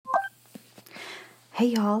Hey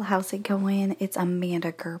y'all, how's it going? It's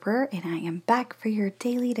Amanda Gerber and I am back for your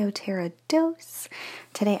daily doTERRA dose.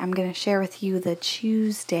 Today I'm going to share with you the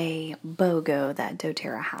Tuesday BOGO that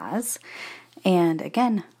doTERRA has. And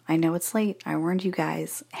again, I know it's late. I warned you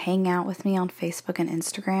guys, hang out with me on Facebook and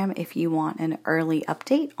Instagram if you want an early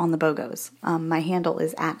update on the BOGOs. My handle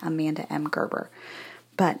is at Amanda M. Gerber.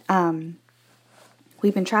 But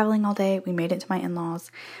we've been traveling all day. We made it to my in-laws,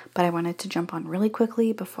 but I wanted to jump on really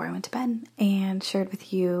quickly before I went to bed and shared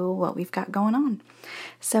with you what we've got going on.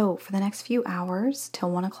 So for the next few hours till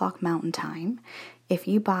 1 o'clock Mountain Time, if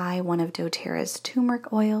you buy one of doTERRA's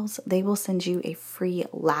turmeric oils, they will send you a free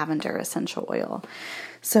lavender essential oil.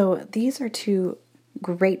 So these are two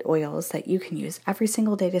great oils that you can use every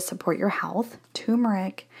single day to support your health.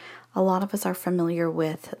 Turmeric, a lot of us are familiar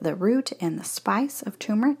with the root and the spice of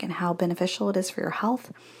turmeric and how beneficial it is for your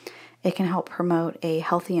health. It can help promote a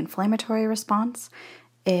healthy inflammatory response.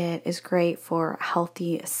 It is great for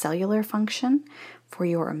healthy cellular function, for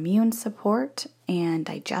your immune support and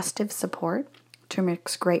digestive support.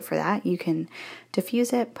 Turmeric's great for that. You can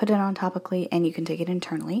diffuse it, put it on topically, and you can take it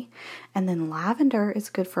internally. And then lavender is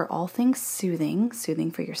good for all things soothing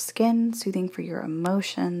for your skin, soothing for your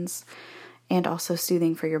emotions, and also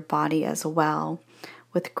soothing for your body as well,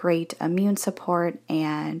 with great immune support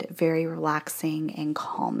and very relaxing and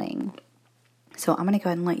calming. So I'm going to go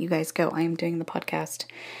ahead and let you guys go. I am doing the podcast.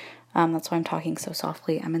 That's why I'm talking so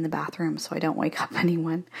softly. I'm in the bathroom so I don't wake up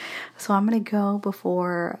anyone. So I'm going to go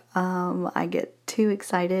before I get too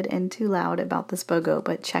excited and too loud about this BOGO.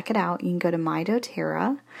 But check it out. You can go to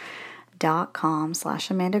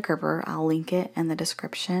mydoterra.com/Amanda Gerber. I'll link it in the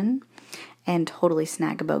description. And totally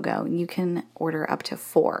snag a BOGO. You can order up to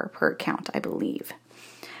 4 per account, I believe.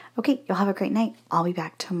 Okay, you'll have a great night. I'll be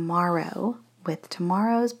back tomorrow with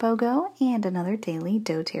tomorrow's BOGO and another daily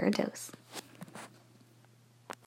doTERRA dose.